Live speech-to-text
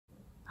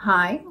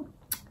Hi,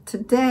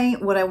 today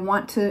what I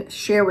want to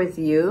share with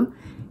you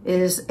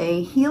is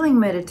a healing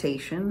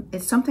meditation.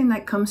 It's something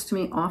that comes to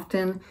me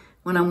often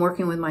when I'm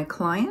working with my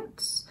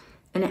clients,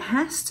 and it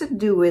has to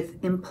do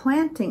with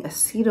implanting a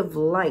seed of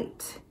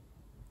light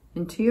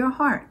into your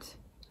heart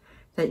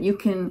that you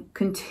can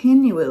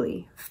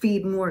continually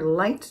feed more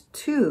light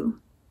to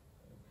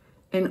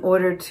in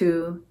order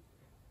to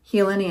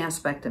heal any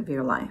aspect of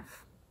your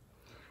life.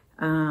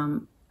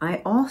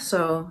 I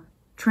also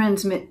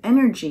transmit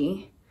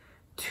energy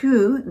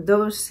to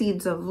those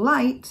seeds of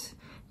light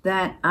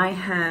that I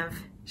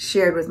have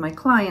shared with my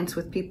clients,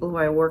 with people who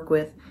I work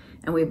with,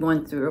 and we've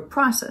gone through a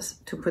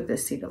process to put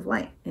this seed of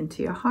light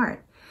into your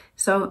heart.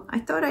 So I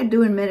thought I'd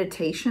do a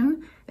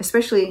meditation,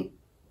 especially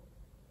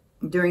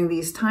during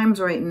these times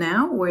right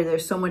now where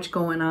there's so much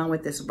going on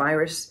with this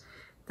virus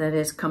that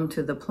has come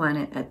to the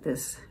planet at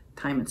this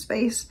time and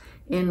space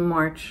in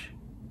March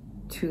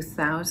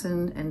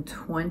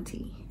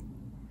 2020.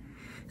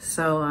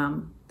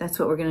 So that's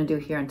what we're going to do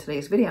here in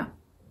today's video.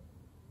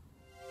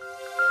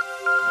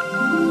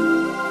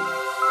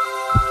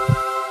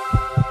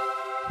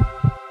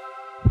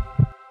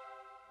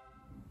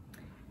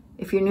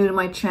 If you're new to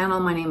my channel,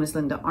 my name is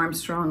Linda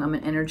Armstrong. I'm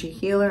an energy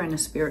healer and a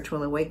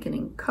spiritual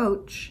awakening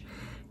coach.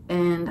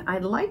 And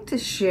I'd like to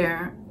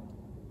share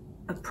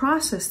a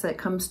process that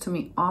comes to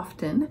me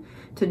often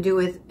to do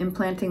with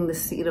implanting the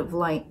seed of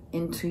light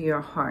into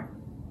your heart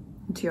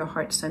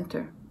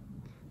center,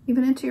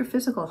 even into your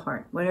physical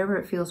heart, whatever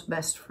it feels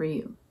best for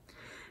you.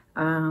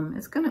 I'm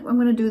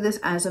going to do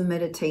this as a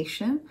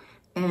meditation,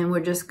 and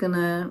we're just going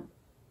to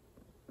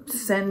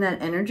send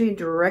that energy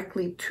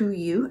directly to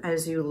you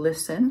as you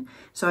listen.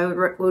 So I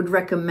would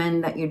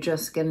recommend that you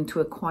just get into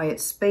a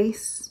quiet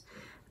space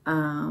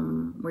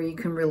where you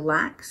can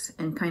relax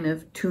and kind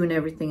of tune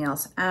everything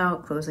else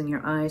out, closing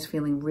your eyes,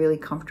 feeling really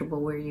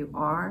comfortable where you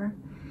are.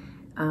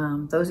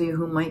 Those of you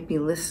who might be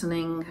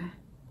listening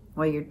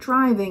while you're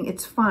driving,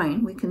 it's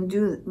fine. We can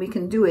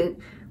do it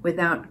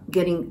without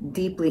getting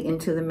deeply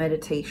into the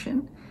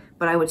meditation.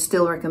 But I would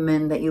still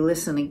recommend that you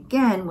listen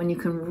again when you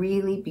can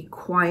really be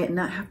quiet and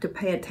not have to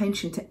pay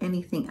attention to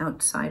anything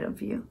outside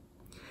of you.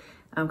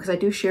 Because I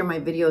do share my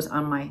videos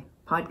on my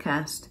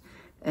podcast.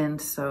 And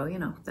so,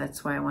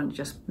 that's why I want to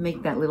just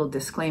make that little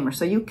disclaimer.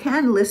 So you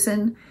can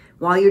listen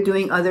while you're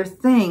doing other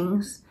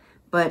things,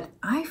 but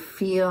I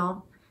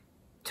feel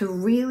to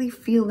really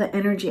feel the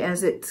energy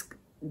as it's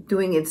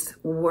doing its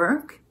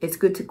work, it's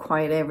good to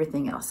quiet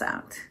everything else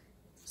out.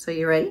 So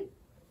you ready?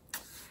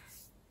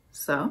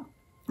 So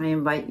I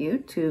invite you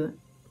to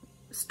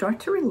start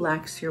to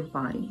relax your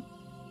body,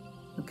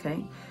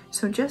 okay?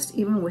 So just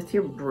even with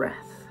your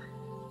breath,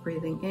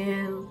 breathing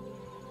in,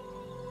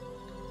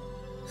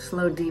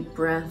 slow deep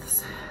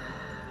breaths,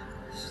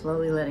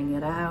 slowly letting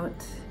it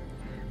out,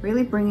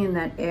 really bringing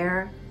that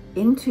air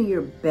into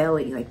your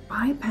belly, like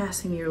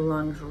bypassing your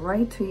lungs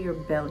right to your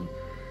belly.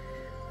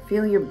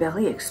 Feel your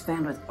belly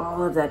expand with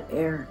all of that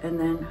air, and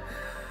then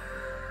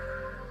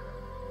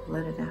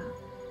let it out.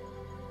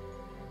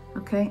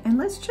 Okay, and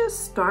let's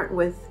just start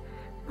with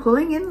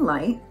pulling in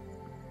light,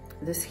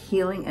 this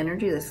healing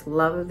energy, this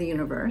love of the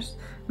universe.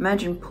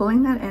 Imagine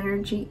pulling that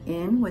energy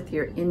in with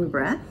your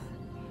in-breath,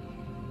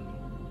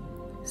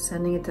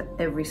 sending it to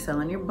every cell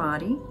in your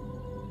body,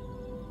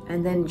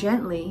 and then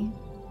gently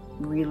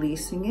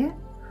releasing it,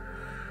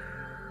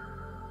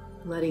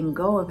 letting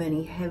go of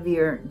any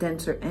heavier,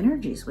 denser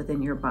energies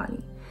within your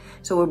body.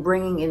 So we're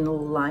bringing in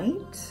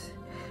light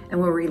and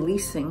we're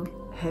releasing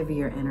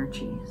heavier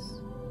energies.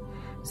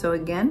 So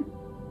again,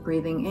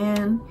 breathing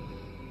in,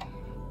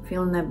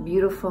 feeling that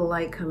beautiful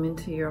light come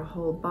into your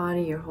whole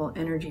body, your whole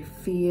energy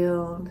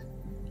field,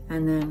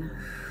 and then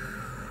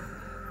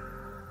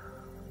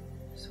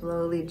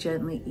slowly,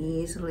 gently,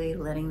 easily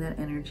letting that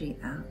energy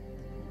out.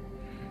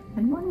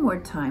 And one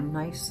more time,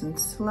 nice and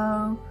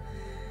slow,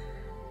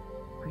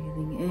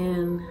 breathing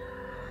in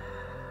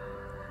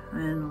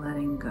and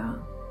letting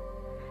go.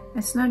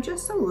 And so now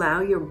just allow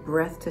your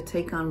breath to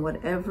take on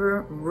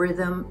whatever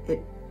rhythm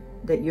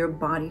that your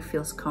body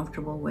feels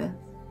comfortable with.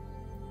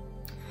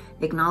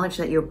 Acknowledge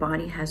that your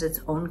body has its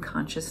own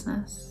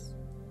consciousness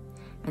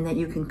and that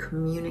you can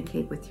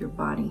communicate with your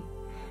body.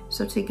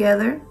 So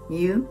together,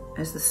 you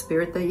as the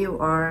spirit that you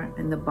are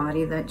and the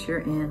body that you're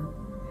in,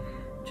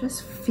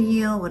 just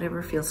feel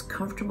whatever feels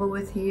comfortable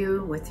with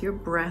you, with your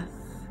breath,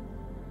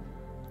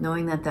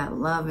 knowing that that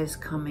love is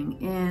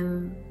coming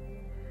in,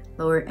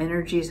 lower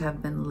energies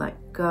have been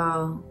let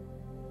go.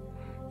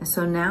 And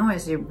so now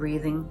as you're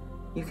breathing,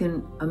 you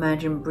can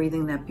imagine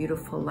breathing that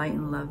beautiful light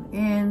and love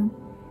in,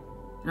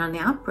 and on the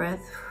out breath,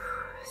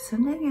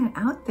 sending it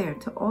out there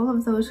to all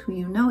of those who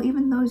you know,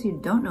 even those you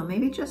don't know,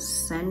 maybe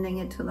just sending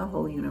it to the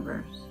whole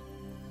universe.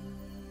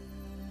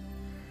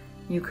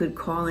 You could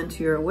call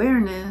into your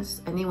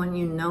awareness anyone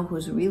you know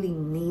who's really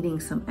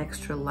needing some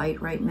extra light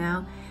right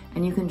now,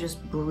 and you can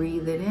just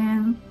breathe it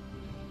in,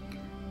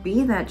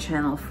 be that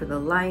channel for the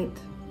light,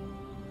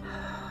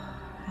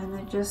 and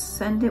then just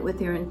send it with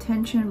your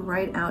intention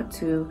right out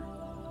to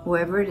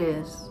whoever it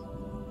is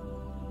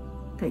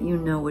that you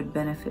know would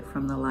benefit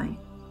from the light.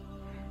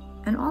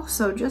 And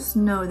also just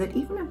know that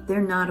even if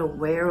they're not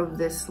aware of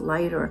this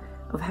light or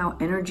of how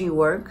energy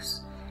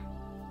works,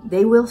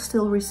 they will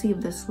still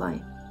receive this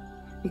light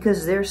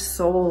because their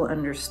soul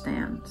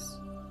understands,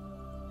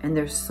 and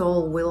their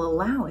soul will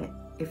allow it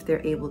if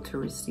they're able to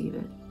receive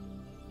it.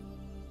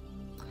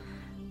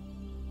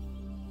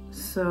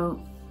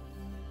 So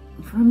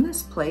from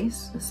this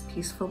place, this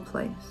peaceful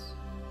place,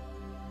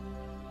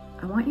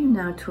 I want you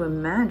now to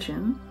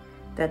imagine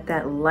that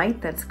that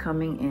light that's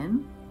coming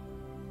in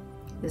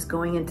is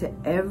going into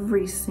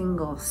every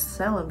single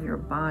cell of your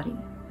body,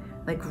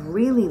 like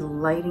really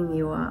lighting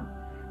you up.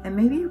 And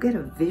maybe you get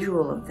a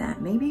visual of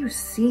that. Maybe you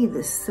see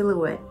this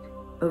silhouette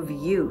of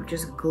you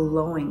just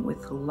glowing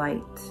with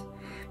light.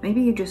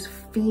 Maybe you just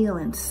feel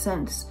and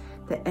sense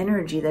the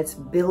energy that's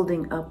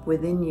building up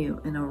within you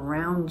and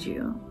around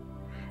you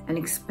and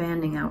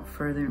expanding out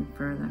further and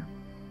further.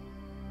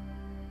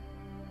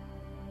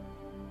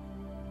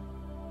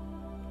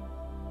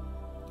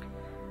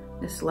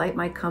 This light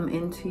might come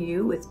into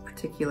you with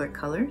particular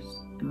colors.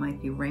 It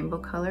might be rainbow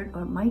colored,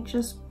 or it might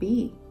just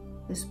be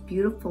this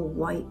beautiful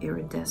white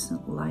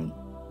iridescent light.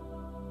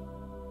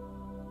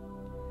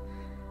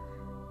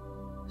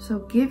 So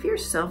give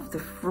yourself the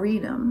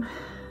freedom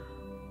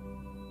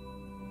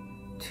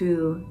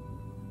to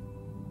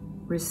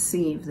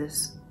receive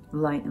this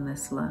light and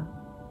this love.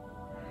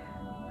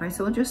 All right,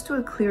 so we'll just do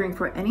a clearing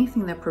for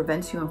anything that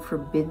prevents you and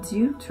forbids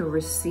you to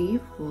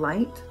receive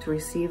light, to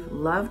receive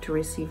love, to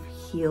receive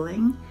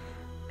healing.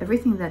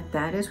 Everything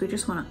that is, we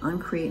just want to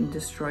uncreate and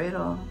destroy it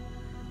all.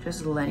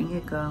 Just letting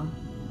it go.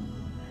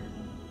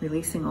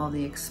 Releasing all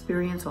the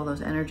experience, all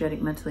those energetic,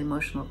 mental,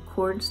 emotional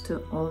cords to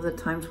all of the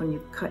times when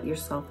you cut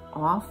yourself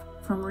off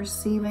from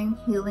receiving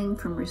healing,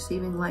 from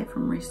receiving light,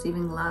 from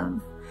receiving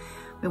love.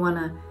 We want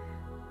to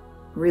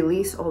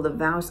release all the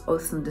vows,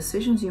 oaths, and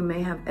decisions you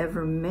may have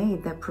ever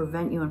made that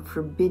prevent you and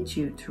forbid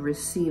you to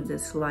receive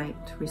this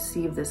light, to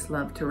receive this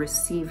love, to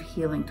receive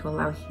healing, to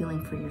allow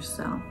healing for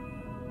yourself.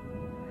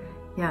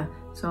 Yeah,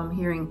 so I'm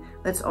hearing,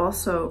 let's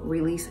also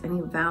release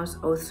any vows,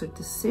 oaths, or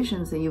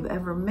decisions that you've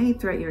ever made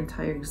throughout your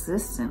entire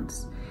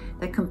existence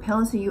that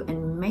compels you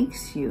and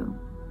makes you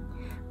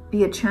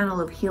be a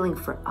channel of healing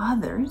for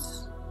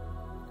others,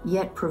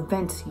 yet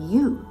prevents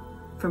you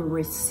from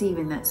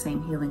receiving that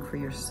same healing for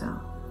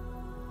yourself.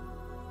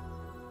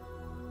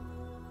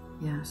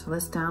 Yeah, so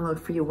let's download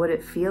for you what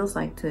it feels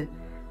like to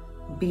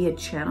be a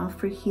channel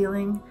for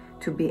healing,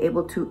 to be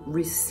able to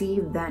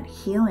receive that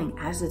healing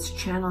as it's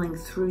channeling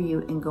through you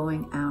and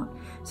going out.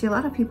 See, a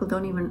lot of people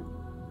don't even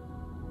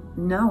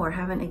know or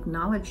haven't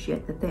acknowledged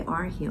yet that they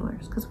are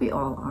healers, because we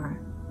all are.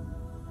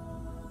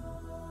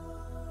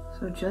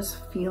 So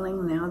just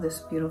feeling now this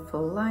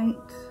beautiful light,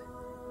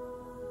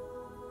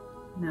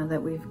 now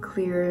that we've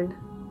cleared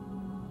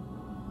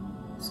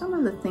some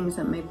of the things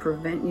that may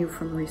prevent you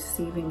from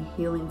receiving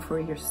healing for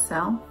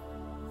yourself,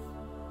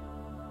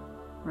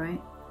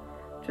 right?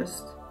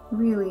 Just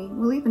really,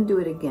 we'll even do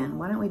it again.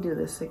 Why don't we do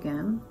this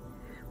again?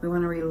 We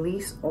want to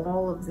release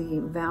all of the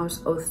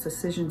vows, oaths,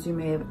 decisions you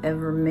may have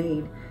ever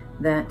made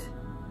that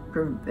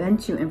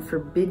prevent you and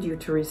forbid you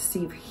to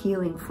receive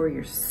healing for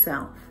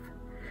yourself.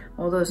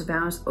 All those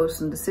vows,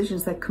 oaths, and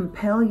decisions that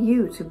compel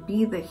you to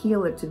be the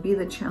healer, to be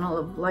the channel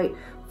of light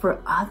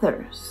for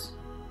others,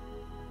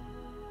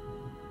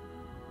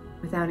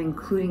 without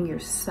including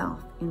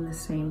yourself in the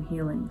same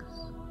healings.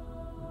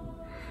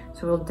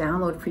 So we'll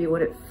download for you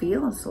what it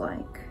feels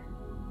like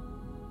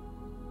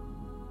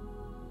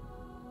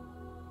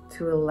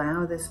to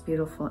allow this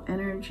beautiful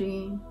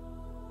energy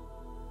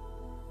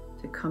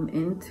to come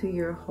into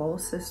your whole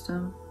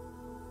system.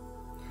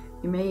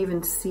 You may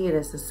even see it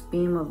as this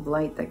beam of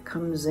light that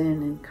comes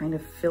in and kind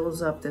of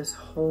fills up this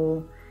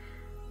whole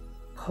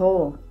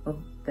pole of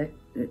that.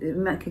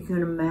 You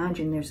can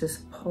imagine there's this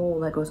pole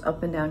that goes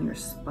up and down your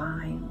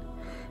spine.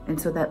 And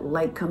so that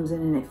light comes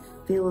in and it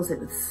fills it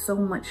with so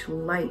much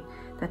light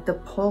that the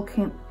pole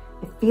can't,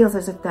 it feels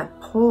as if that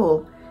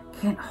pole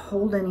can't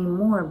hold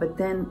anymore, but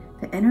then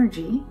the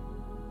energy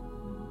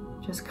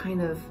just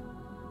kind of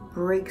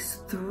breaks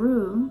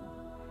through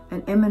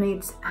and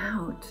emanates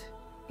out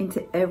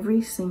into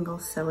every single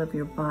cell of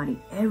your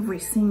body, every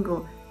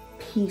single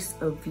piece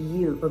of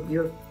you, of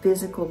your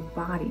physical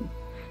body,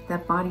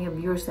 that body of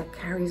yours that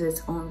carries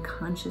its own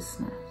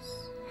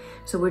consciousness.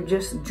 So we're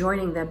just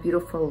joining that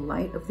beautiful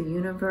light of the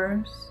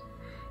universe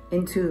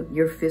into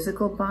your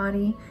physical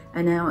body,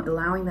 and now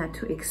allowing that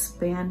to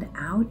expand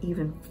out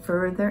even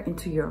further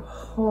into your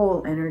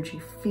whole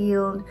energy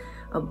field,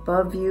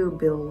 above you,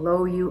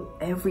 below you,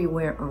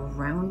 everywhere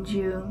around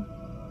you.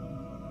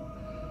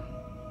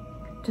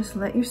 Just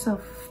let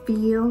yourself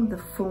feel the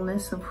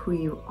fullness of who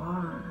you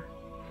are.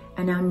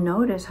 And now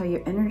notice how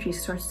your energy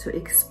starts to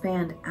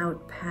expand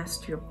out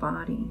past your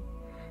body.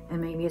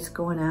 And maybe it's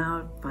going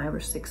out 5 or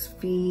 6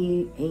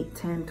 feet, 8,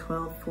 10,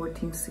 12,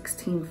 14,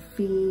 16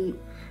 feet,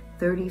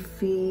 30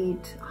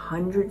 feet,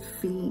 100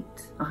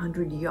 feet,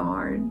 100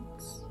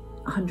 yards,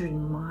 100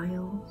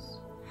 miles.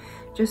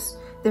 Just,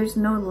 there's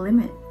no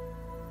limit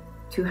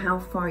to how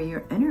far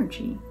your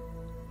energy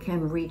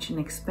can reach and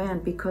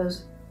expand,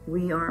 because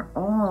we are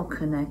all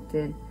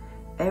connected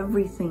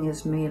everything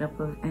is made up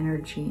of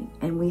energy,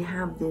 and we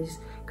have these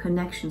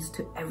connections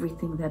to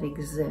everything that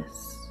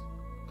exists.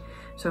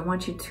 So I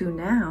want you to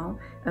now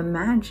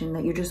imagine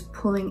that you're just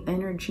pulling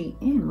energy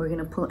in. We're going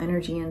to pull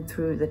energy in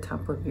through the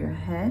top of your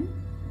head.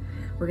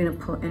 We're going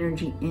to pull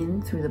energy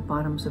in through the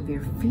bottoms of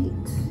your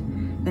feet,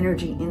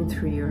 energy in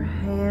through your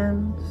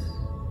hands,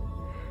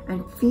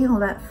 and feel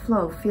that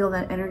flow, feel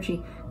that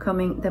energy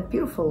coming, that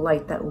beautiful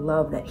light, that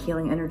love, that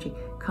healing energy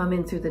come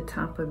in through the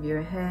top of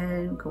your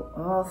head, go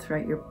all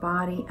throughout your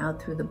body,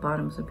 out through the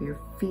bottoms of your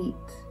feet,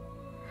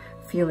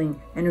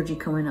 feeling energy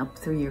coming up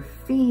through your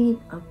feet,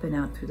 up and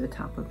out through the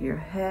top of your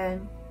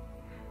head,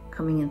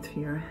 coming in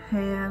through your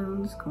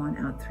hands, going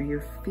out through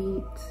your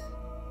feet,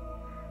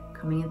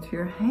 coming in through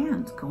your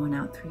hands, going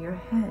out through your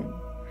head.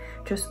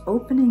 Just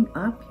opening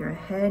up your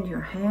head,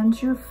 your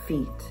hands, your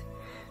feet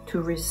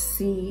to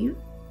receive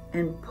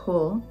and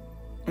pull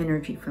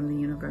energy from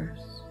the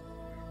universe.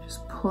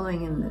 Just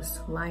pulling in this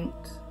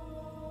light.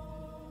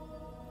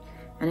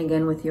 And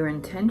again, with your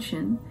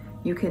intention,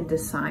 you can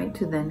decide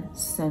to then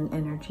send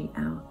energy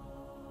out.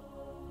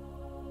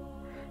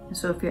 And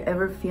so if you're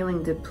ever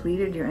feeling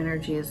depleted, your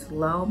energy is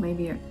low,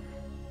 maybe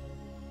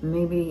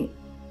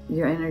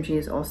your energy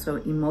is also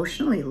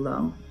emotionally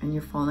low and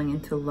you're falling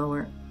into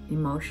lower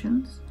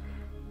emotions,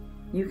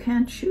 you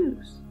can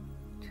choose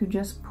to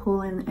just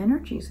pull in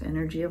energies,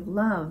 energy of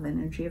love,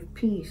 energy of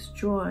peace,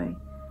 joy,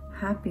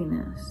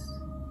 happiness.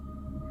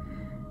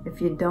 If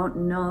you don't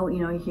know,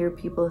 you hear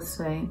people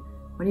say,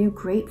 what are you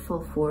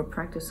grateful for?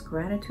 Practice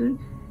gratitude.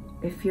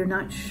 If you're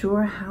not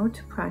sure how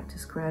to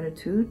practice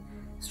gratitude,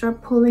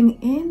 start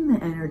pulling in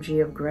the energy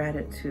of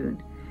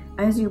gratitude.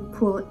 As you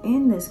pull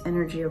in this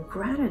energy of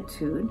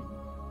gratitude,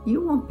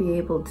 you won't be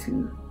able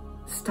to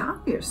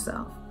stop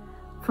yourself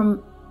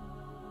from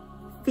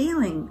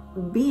feeling,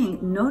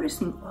 being,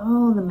 noticing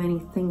all the many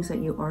things that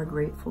you are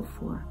grateful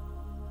for.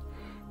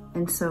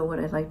 And so what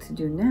I'd like to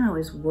do now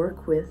is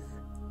work with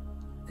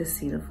the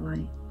seed of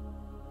light.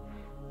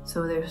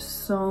 So there's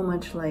so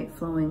much light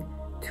flowing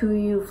to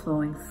you,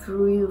 flowing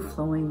through you,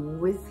 flowing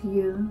with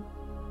you.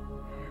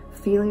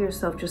 Feel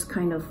yourself just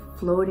kind of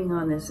floating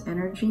on this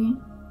energy,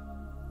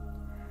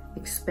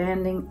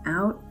 expanding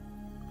out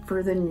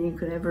further than you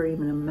could ever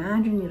even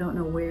imagine. You don't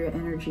know where your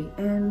energy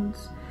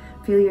ends.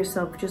 Feel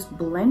yourself just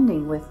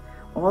blending with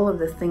all of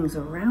the things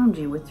around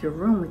you, with your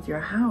room, with your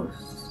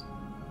house,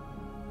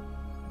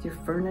 with your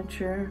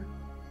furniture,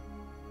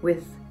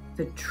 with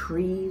the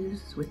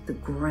trees, with the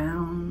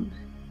ground.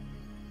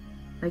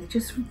 Like,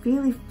 just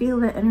really feel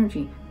that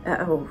energy.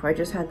 Oh, I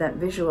just had that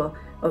visual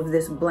of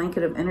this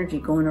blanket of energy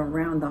going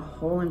around the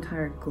whole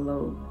entire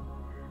globe,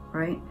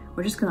 right?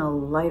 We're just gonna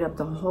light up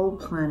the whole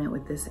planet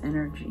with this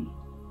energy.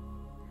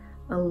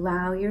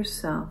 Allow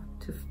yourself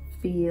to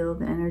feel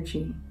the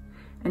energy.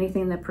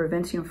 Anything that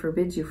prevents you and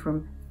forbids you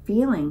from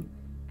feeling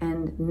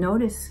and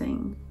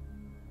noticing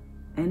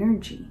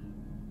energy,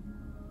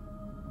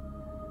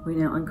 we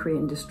now uncreate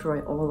and destroy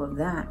all of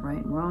that,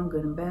 right and wrong,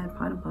 good and bad,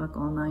 pot and pock,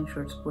 all nine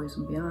shorts, boys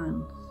and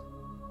beyonds.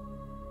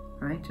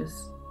 Right?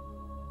 Just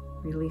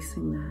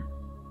releasing that.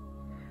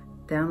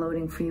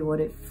 Downloading for you what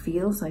it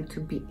feels like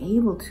to be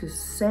able to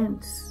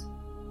sense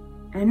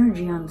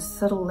energy on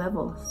subtle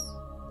levels.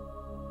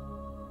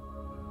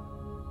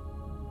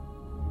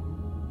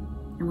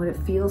 And what it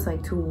feels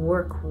like to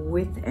work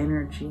with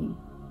energy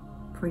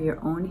for your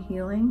own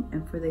healing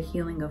and for the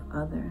healing of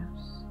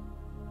others.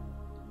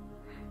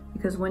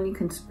 Because when you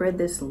can spread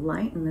this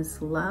light and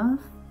this love,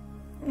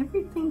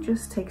 everything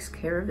just takes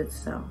care of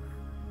itself.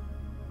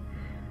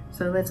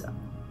 So let's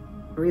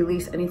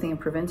release anything that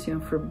prevents you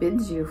and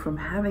forbids you from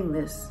having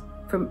this,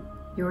 you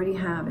already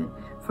have it,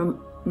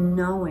 from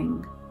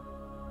knowing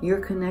your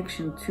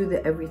connection to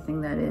the everything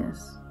that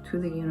is, to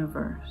the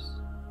universe.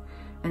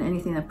 And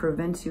anything that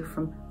prevents you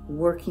from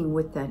working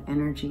with that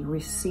energy,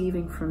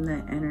 receiving from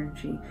that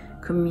energy,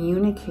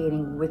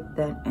 communicating with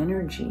that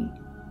energy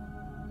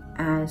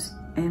as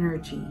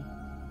energy.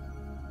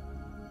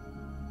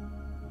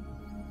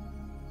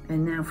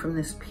 And now from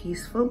this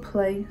peaceful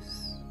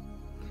place,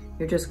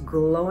 you're just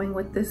glowing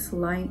with this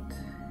light.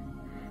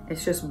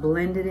 It's just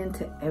blended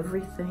into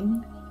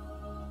everything.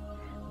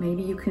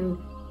 Maybe you can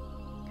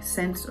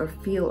sense or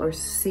feel or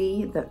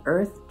see the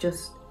earth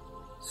just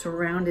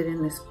surrounded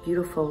in this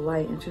beautiful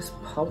light and just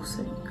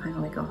pulsing, kind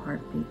of like a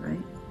heartbeat,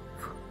 right?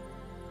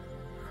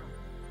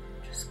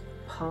 Just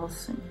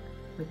pulsing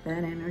with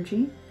that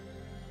energy.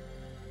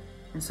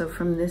 And so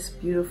from this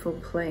beautiful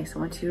place, I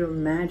want you to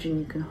imagine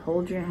you can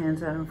hold your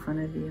hands out in front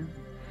of you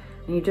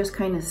and you just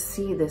kind of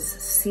see this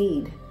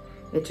seed.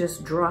 It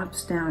just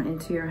drops down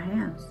into your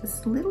hands,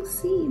 this little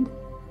seed.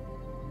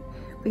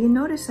 But you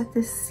notice that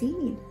this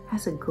seed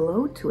has a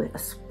glow to it, a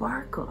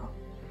sparkle.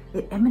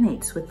 It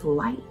emanates with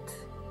light.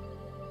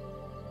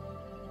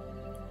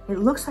 It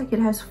looks like it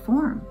has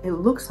form. It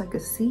looks like a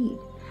seed,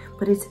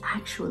 but it's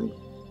actually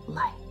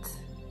light.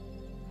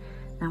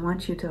 And I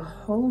want you to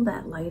hold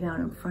that light out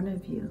in front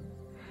of you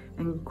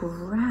and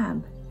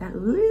grab that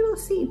little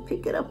seed,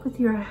 pick it up with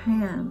your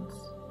hands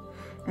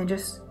and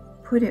just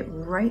put it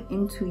right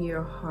into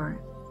your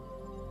heart.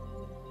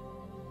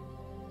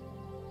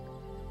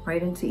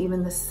 right into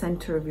even the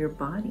center of your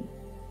body.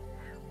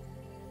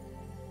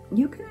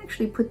 You can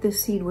actually put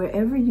this seed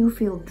wherever you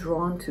feel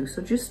drawn to.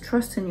 So just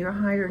trust in your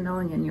higher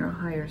knowing and your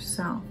higher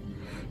self.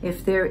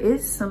 If there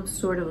is some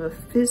sort of a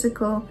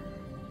physical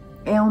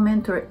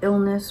ailment or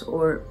illness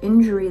or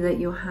injury that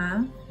you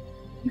have,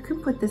 you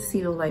can put this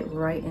seed of light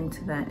right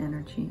into that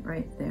energy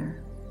right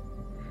there.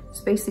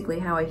 It's basically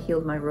how I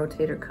healed my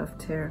rotator cuff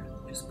tear,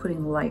 just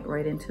putting light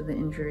right into the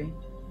injury.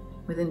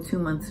 Within 2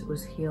 months, it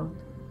was healed.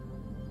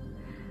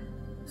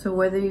 So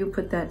whether you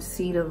put that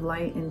seed of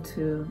light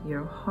into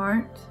your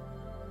heart,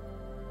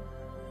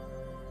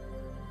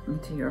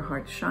 into your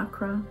heart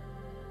chakra,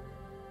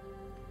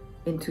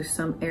 into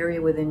some area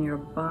within your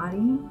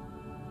body,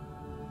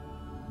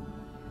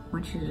 I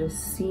want you to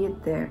see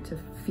it there, to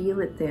feel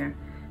it there,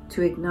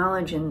 to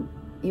acknowledge and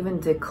even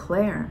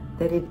declare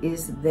that it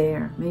is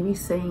there. Maybe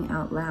saying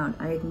out loud,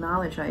 I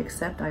acknowledge, I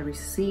accept, I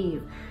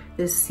receive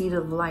this seed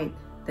of light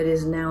that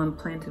is now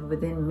implanted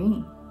within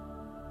me.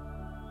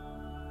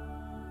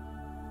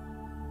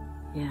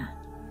 Yeah.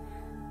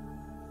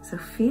 So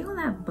feel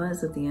that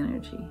buzz of the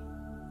energy.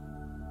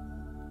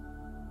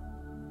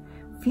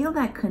 Feel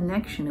that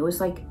connection. It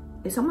was like,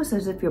 it's almost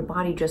as if your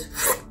body just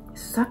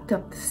sucked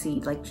up the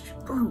seed, like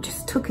boom,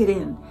 just took it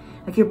in.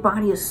 Like your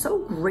body is so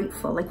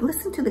grateful. Like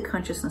listen to the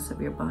consciousness of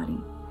your body.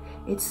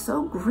 It's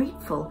so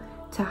grateful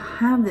to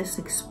have this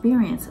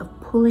experience of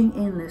pulling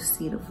in this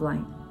seed of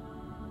light.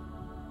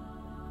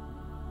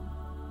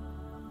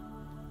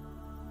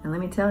 And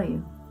let me tell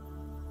you,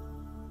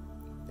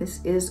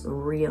 this is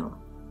real.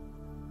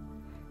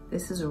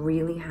 This is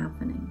really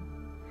happening.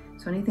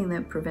 So anything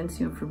that prevents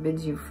you and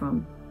forbids you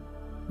from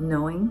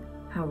knowing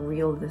how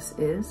real this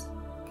is,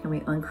 can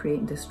we uncreate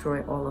and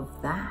destroy all of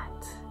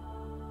that?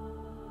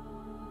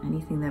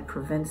 Anything that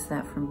prevents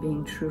that from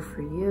being true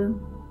for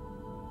you.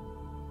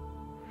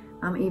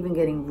 I'm even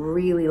getting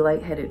really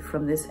lightheaded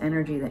from this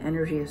energy. The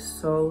energy is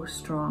so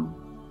strong.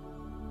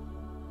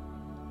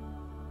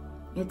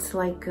 It's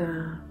like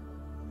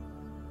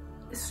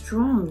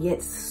strong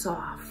yet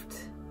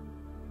soft.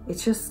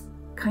 It's just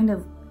kind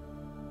of,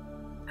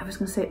 I was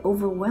going to say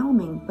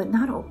overwhelming, but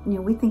not, you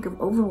know, we think of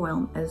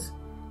overwhelm as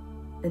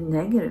a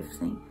negative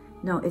thing.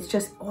 No, it's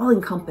just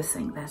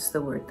all-encompassing. That's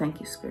the word. Thank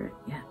you, Spirit.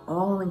 Yeah,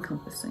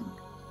 all-encompassing.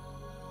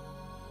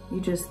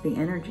 The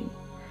energy.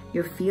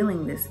 You're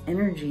feeling this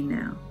energy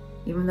now.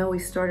 Even though we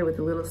started with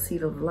a little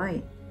seed of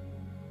light,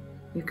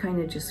 you're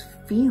kind of just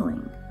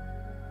feeling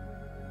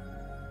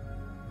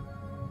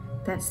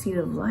that seed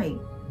of light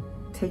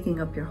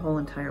taking up your whole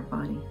entire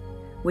body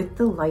with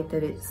the light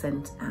that it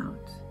sends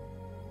out.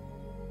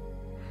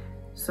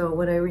 So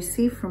what I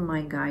receive from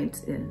my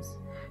guides is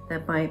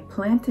that by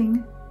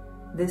planting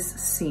this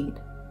seed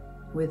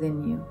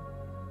within you,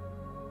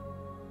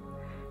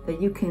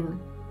 that you can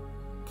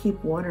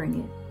keep watering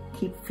it,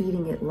 keep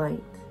feeding it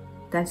light.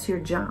 That's your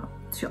job.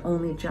 It's your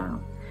only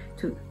job,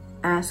 to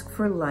ask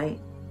for light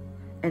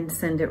and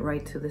send it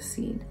right to the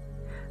seed.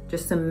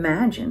 Just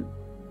imagine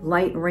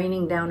light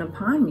raining down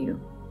upon you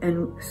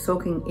and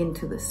soaking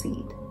into the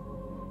seed,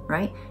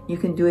 right? You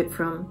can do it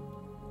from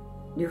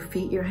your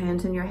feet, your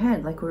hands, and your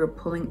head, like we were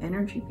pulling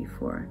energy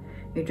before.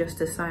 You just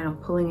decide, I'm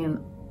pulling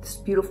in this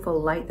beautiful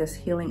light, this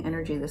healing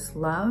energy, this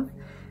love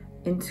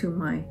into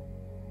my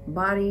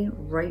body,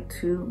 right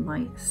to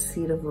my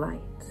seed of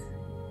light.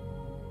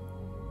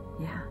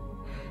 Yeah.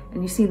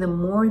 And you see, the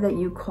more that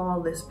you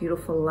call this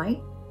beautiful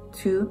light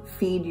to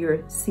feed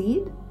your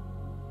seed,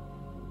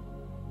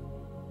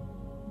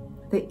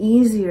 the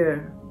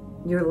easier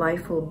your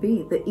life will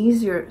be, the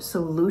easier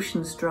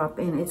solutions drop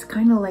in. It's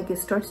kind of like it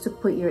starts to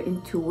put your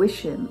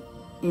intuition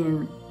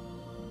on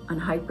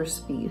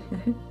hyperspeed.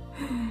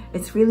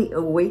 It's really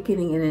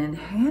awakening and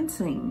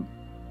enhancing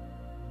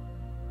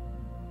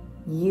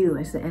you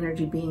as the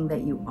energy being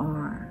that you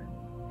are.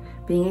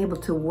 Being able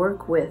to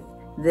work with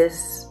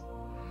this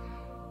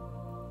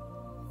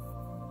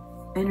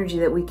energy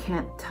that we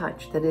can't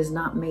touch, that is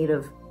not made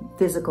of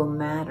physical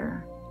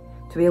matter.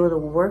 To be able to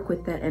work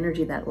with that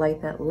energy, that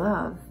light, that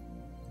love,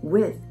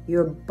 with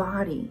your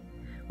body,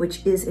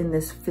 which is in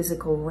this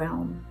physical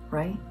realm,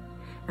 right?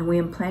 And we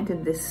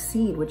implanted this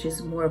seed, which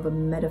is more of a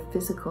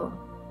metaphysical.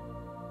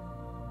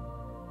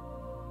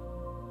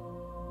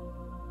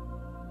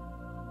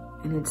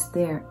 And it's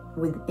there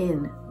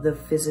within the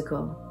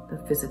physical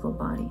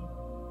body.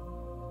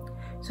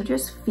 So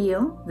just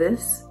feel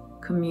this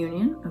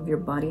communion of your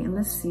body and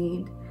the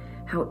seed,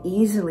 how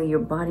easily your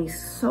body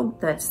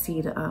soaked that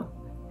seed up.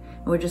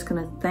 And we're just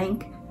going to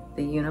thank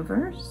the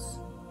universe.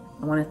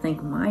 I want to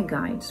thank my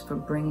guides for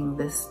bringing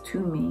this to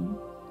me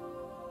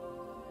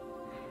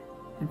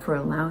and for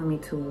allowing me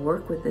to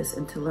work with this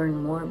and to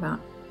learn more about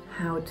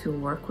how to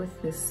work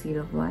with this seed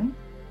of light.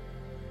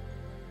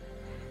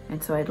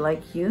 And so I'd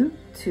like you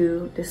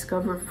to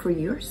discover for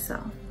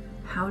yourself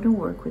how to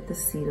work with the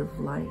seed of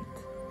light.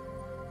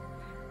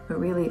 But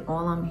really,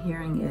 all I'm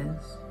hearing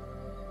is,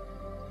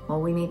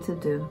 all we need to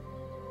do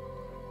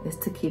is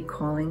to keep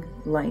calling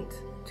light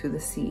to the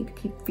seed.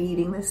 Keep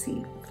feeding the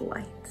seed with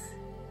light.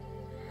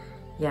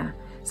 Yeah,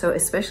 so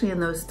especially in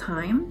those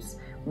times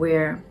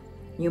where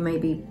You may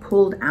be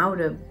pulled out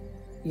of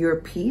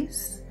your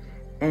peace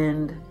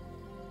and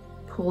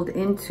pulled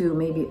into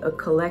maybe a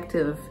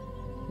collective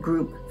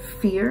group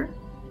fear,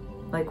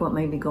 like what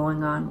may be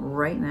going on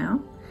right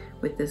now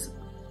with this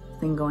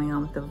thing going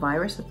on with the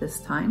virus at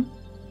this time.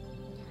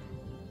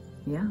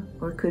 Yeah,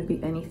 or it could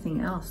be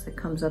anything else that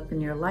comes up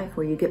in your life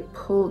where you get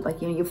pulled,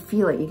 like, you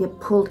feel it, you get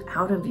pulled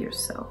out of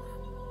yourself.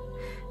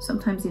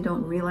 Sometimes you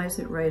don't realize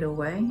it right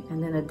away,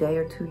 and then a day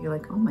or two, you're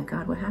like, oh my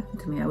God, what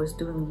happened to me? I was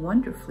doing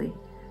wonderfully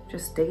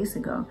just days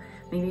ago.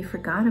 Maybe you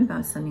forgot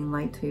about sending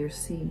light to your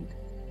seed.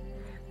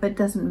 But it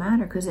doesn't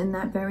matter, because in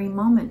that very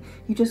moment,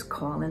 you just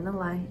call in the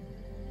light.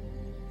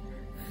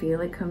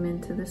 Feel it come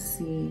into the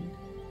seed.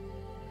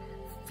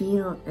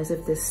 Feel as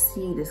if the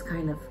seed is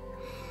kind of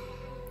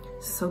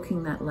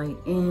soaking that light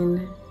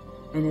in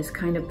and is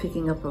kind of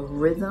picking up a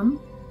rhythm,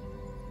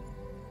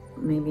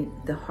 maybe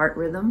the heart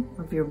rhythm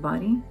of your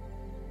body,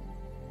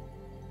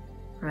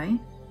 right?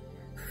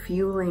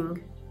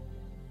 Fueling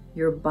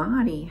your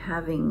body,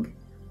 having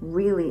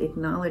really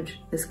acknowledged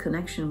this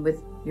connection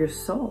with your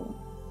soul,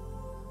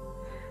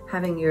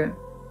 having your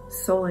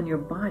soul and your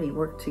body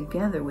work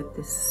together with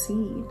this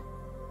seed,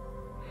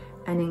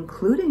 and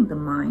including the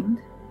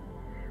mind,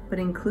 but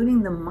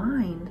including the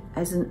mind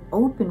as an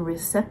open,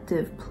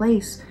 receptive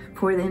place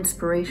for the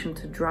inspiration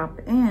to drop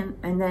in,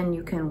 and then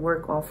you can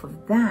work off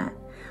of that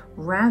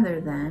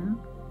rather than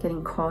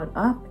getting caught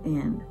up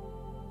in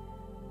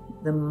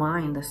the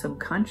mind, the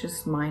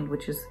subconscious mind,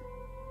 which is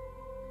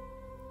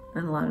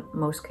in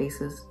most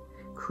cases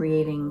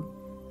creating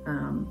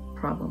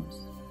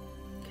problems.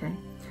 Okay,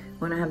 we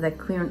want to have that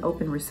clear and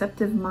open,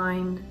 receptive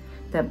mind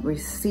that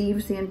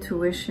receives the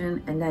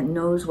intuition and that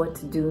knows what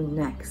to do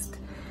next,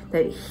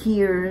 that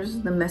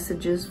hears the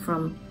messages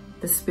from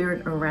the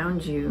spirit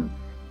around you,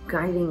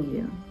 guiding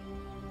you,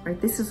 right?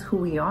 This is who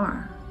we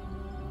are.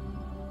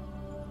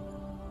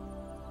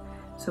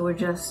 So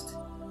what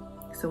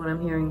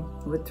I'm hearing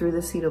through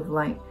the seed of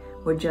light,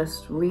 we're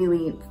just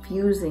really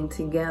fusing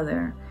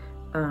together.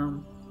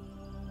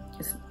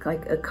 It's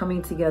like a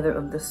coming together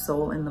of the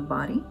soul and the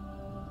body,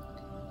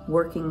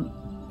 working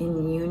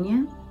in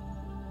union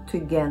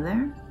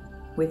together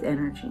with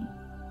energy.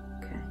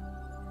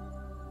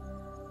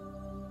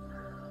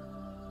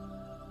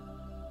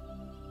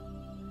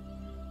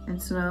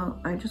 And so now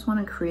I just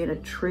want to create a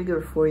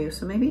trigger for you.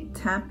 So maybe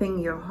tapping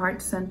your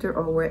heart center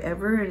or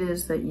wherever it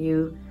is that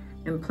you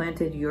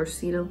implanted your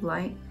seed of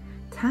light,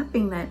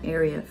 tapping that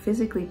area,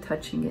 physically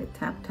touching it,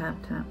 tap, tap,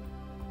 tap.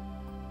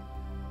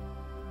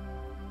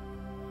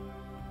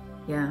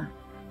 Yeah,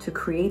 to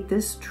create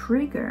this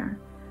trigger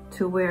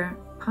to where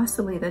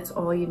possibly that's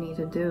all you need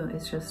to do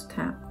is just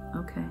tap.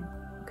 Okay,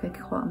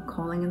 I'm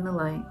calling in the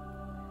light.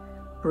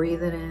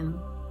 Breathe it in,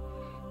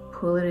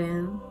 pull it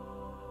in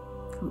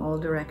from all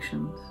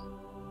directions.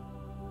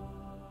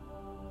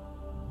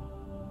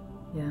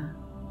 Yeah,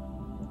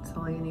 that's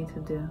all you need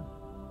to do.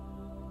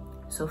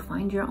 So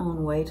find your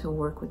own way to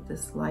work with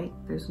this light.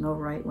 There's no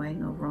right way,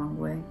 no wrong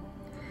way.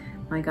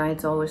 My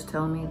guides always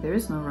tell me there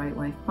is no right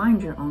way.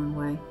 Find your own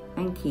way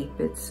and keep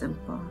it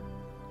simple.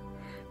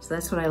 So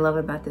that's what I love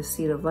about this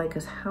seed of light,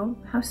 because how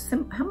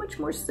much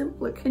more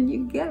simpler can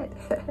you get?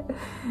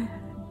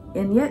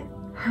 And yet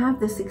have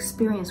this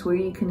experience where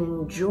you can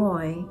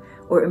enjoy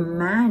or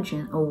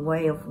imagine a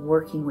way of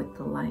working with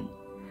the light.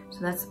 So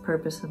that's the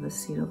purpose of the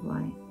seed of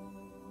light.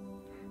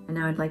 And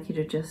now I'd like you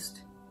to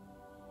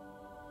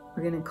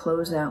we're going to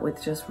close out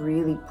with just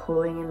really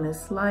pulling in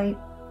this light.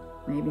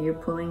 Maybe you're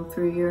pulling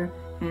through your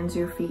hands,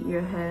 your feet,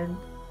 your head.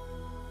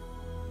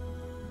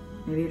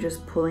 Maybe you're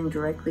just pulling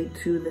directly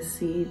to the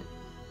seed.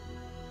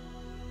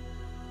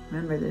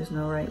 Remember, there's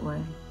no right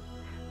way.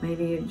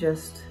 Maybe you're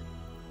just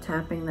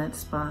tapping that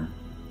spot.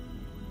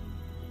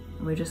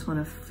 We just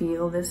want to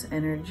feel this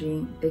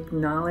energy,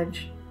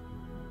 acknowledge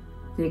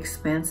the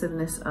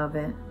expansiveness of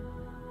it.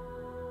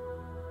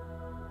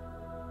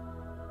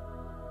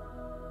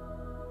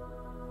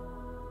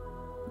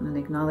 And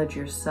acknowledge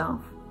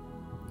yourself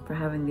for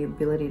having the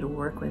ability to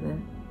work with it.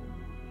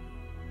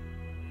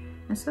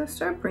 And so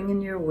start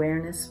bringing your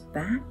awareness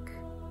back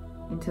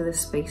into the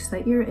space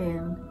that you're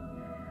in.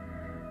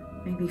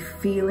 Maybe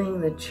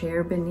feeling the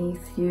chair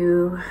beneath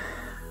you,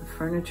 the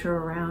furniture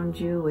around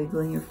you,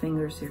 wiggling your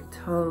fingers, your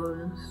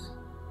toes,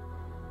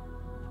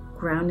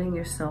 grounding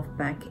yourself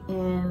back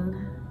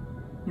in.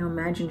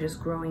 Imagine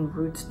just growing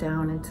roots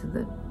down into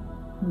the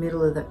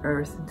middle of the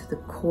earth, into the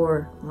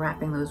core,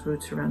 wrapping those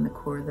roots around the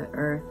core of the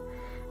earth,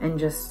 and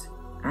just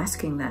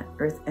asking that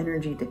earth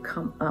energy to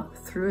come up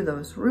through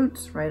those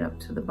roots, right up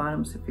to the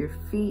bottoms of your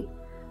feet,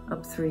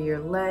 up through your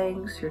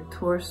legs, your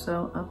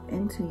torso, up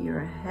into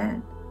your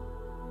head.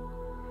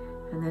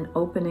 And then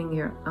opening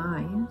your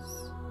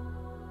eyes,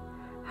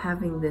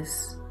 having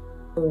this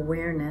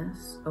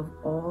awareness of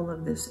all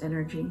of this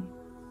energy,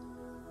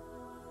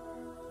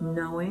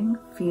 knowing,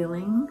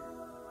 feeling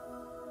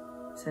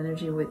this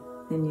energy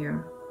within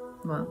your,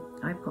 well,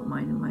 I put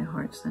mine in my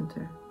heart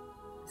center,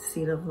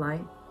 seed of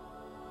light.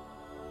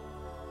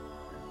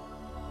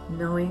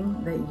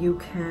 Knowing that you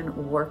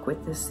can work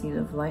with this seed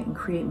of light and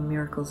create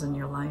miracles in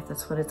your life.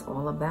 That's what it's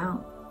all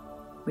about.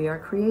 We are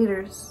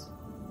creators.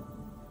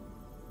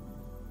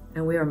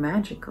 And we are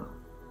magical.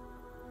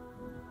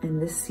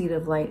 And this seed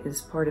of light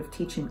is part of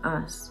teaching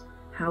us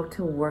how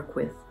to work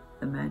with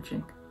the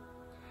magic.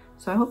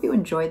 So I hope you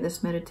enjoyed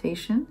this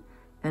meditation,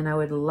 and I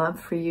would love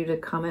for you to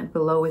comment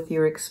below with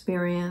your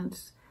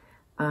experience.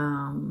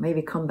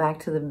 Maybe come back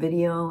to the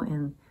video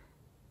and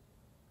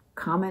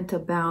comment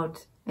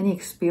about any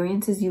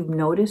experiences you've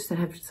noticed that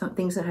have some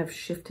things that have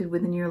shifted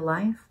within your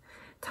life.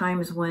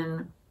 Times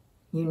when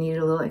you needed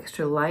a little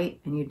extra light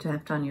and you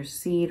tapped on your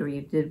seed, or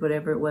you did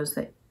whatever it was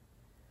that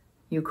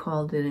you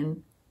called it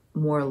in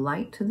more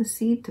light to the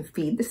seed, to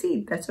feed the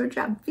seed. That's our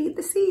job. Feed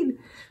the seed.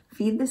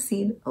 Feed the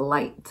seed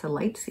light to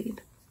light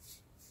seed.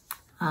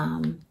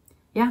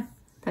 Yeah,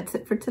 that's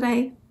it for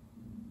today.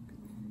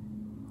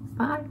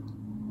 Bye.